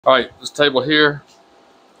All right, this table here,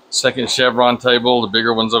 second Chevron table. The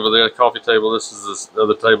bigger one's over there, the coffee table. This is the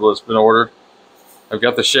other table that's been ordered. I've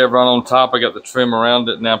got the Chevron on top. I got the trim around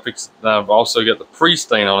it. Now I've also got the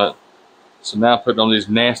pre-stain on it. So now I'm putting on these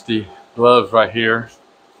nasty gloves right here.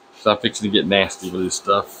 So I'm fixing to get nasty with this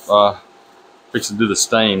stuff. Fixing to do the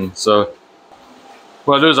stain. So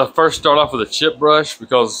what I do is I first start off with a chip brush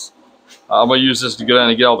because I'm gonna use this to go down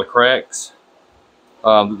and get all the cracks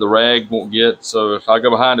that the rag won't get. So if I go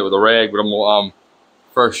behind it with a rag, but I'm gonna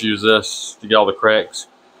first use this to get all the cracks.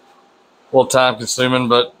 A little time consuming,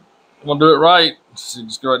 but I'm gonna do it right. So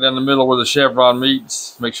just go right down the middle where the Chevron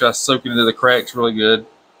meets. Make sure I soak it into the cracks really good.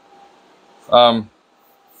 Go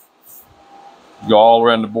all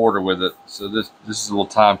around the border with it. So this is a little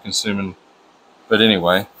time consuming, but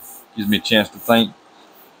anyway, gives me a chance to think.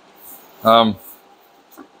 I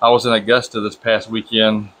was in Augusta this past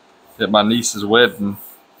weekend at my niece's wedding,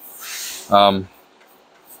 and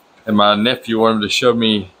my nephew wanted to show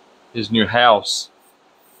me his new house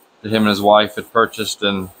that him and his wife had purchased,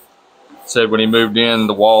 and said when he moved in,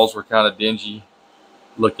 the walls were kind of dingy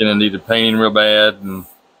looking and needed painting real bad and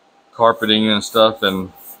carpeting and stuff.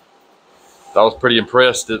 And I was pretty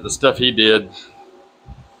impressed at the stuff he did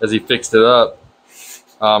as he fixed it up.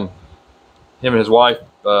 Him and his wife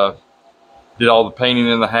did all the painting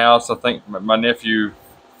in the house. I think my nephew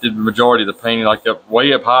did the majority of the painting, like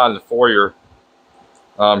way up high in the foyer.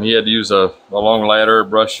 He had to use a long ladder, a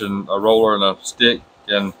brush, and a roller, and a stick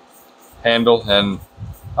and handle, and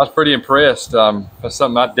I was pretty impressed. That's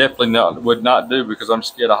something I definitely would not do because I'm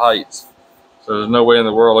scared of heights. So there's no way in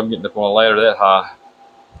the world I'm getting up on a ladder that high.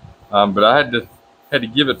 But I had to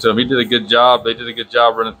give it to him. He did a good job. They did a good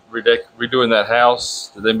job redoing that house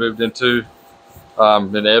that they moved into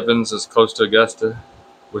in Evans. It's close to Augusta,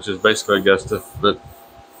 which is basically Augusta. But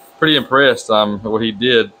pretty impressed with what he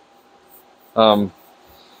did. Then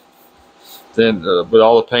with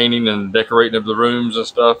all the painting and decorating of the rooms and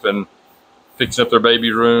stuff, and fixing up their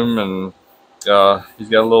baby room, and he's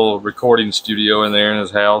got a little recording studio in there in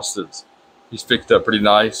his house that's he's fixed up pretty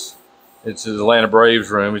nice. It's his Atlanta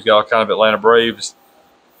Braves room. He's got all kind of Atlanta Braves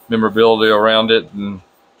memorabilia around it, and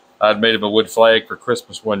I'd made him a wood flag for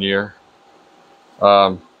Christmas one year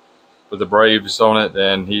with the Braves on it,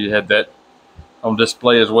 and he had that on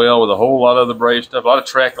display as well with a whole lot of the Brave stuff, a lot of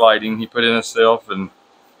track lighting he put in himself, and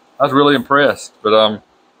I was really impressed. But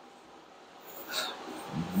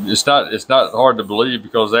it's not hard to believe,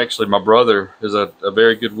 because actually my brother is a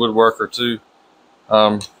very good woodworker too.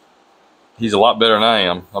 He's a lot better than I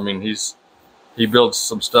am. I mean, he builds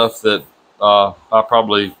some stuff that I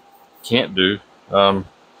probably can't do.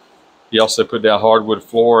 He also put down hardwood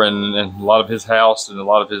floor in a lot of his house and a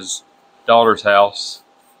lot of his daughter's house,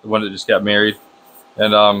 the one that just got married,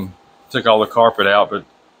 and took all the carpet out. But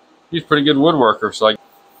he's a pretty good woodworker.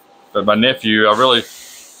 But my nephew, I really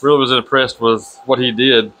was impressed with what he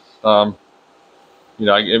did. You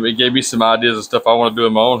know, it gave me some ideas of stuff I want to do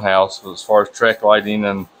in my own house as far as track lighting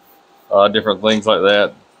and different things like that.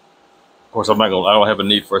 Of course, I don't have a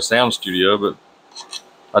need for a sound studio, but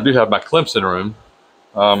I do have my Clemson room.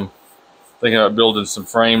 Thinking about building some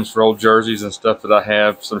frames for old jerseys and stuff that I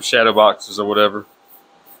have, some shadow boxes or whatever.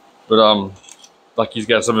 But like he's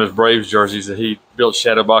got some of his Braves jerseys that he built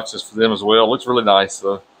shadow boxes for them as well. It looks really nice,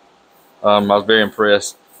 so I was very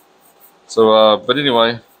impressed. So, but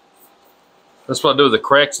anyway, that's what I do with the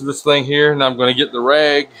cracks of this thing here. Now I'm going to get the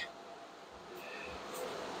rag,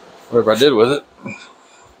 whatever I did with it, and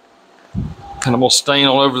I'm going to stain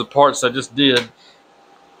all over the parts I just did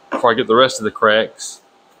before I get the rest of the cracks.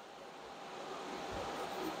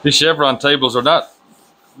 These Chevron tables are not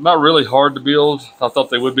really hard to build. I thought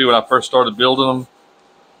they would be when I first started building them.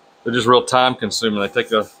 They're just real time consuming. They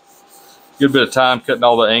take a good bit of time cutting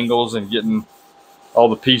all the angles and getting all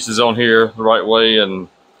the pieces on here the right way, and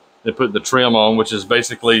then putting the trim on, which is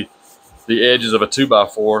basically the edges of a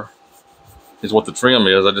 2x4 is what the trim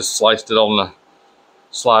is. I just sliced it on the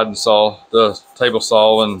sliding saw, the table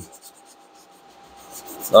saw, and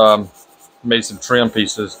made some trim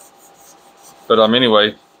pieces. But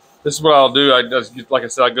anyway, this is what I'll do. Like I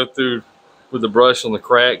said, I go through with the brush on the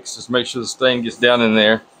cracks, just make sure the stain gets down in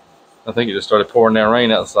there. I think it just started pouring down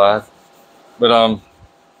rain outside. But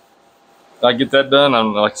I get that done.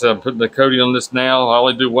 Like I said, I'm putting the coating on this now. I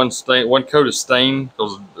only do one coat of stain,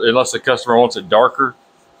 because unless the customer wants it darker,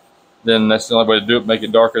 then that's the only way to do it. Make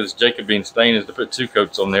it darker. This Jacobine stain is to put 2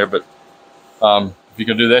 coats on there. But if you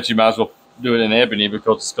can do that, you might as well do it in ebony,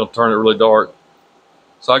 because it's going to turn it really dark.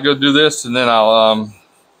 So I go do this, and then I'll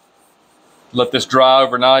let this dry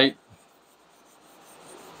overnight,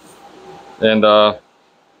 and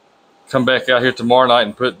come back out here tomorrow night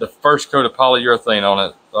and put the first coat of polyurethane on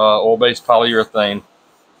it, oil-based polyurethane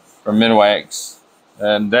from Minwax,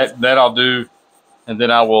 and that I'll do, and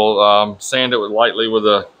then I will sand it lightly with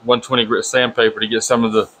a 120 grit sandpaper to get some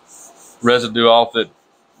of the residue off that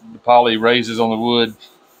the poly raises on the wood.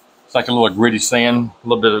 It's like a little gritty sand, a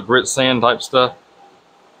little bit of grit sand type stuff.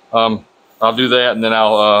 I'll do that, and then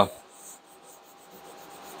I'll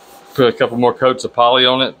put a couple more coats of poly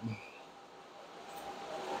on it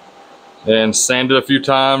and sand it a few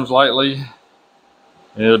times lightly,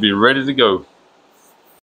 and it'll be ready to go.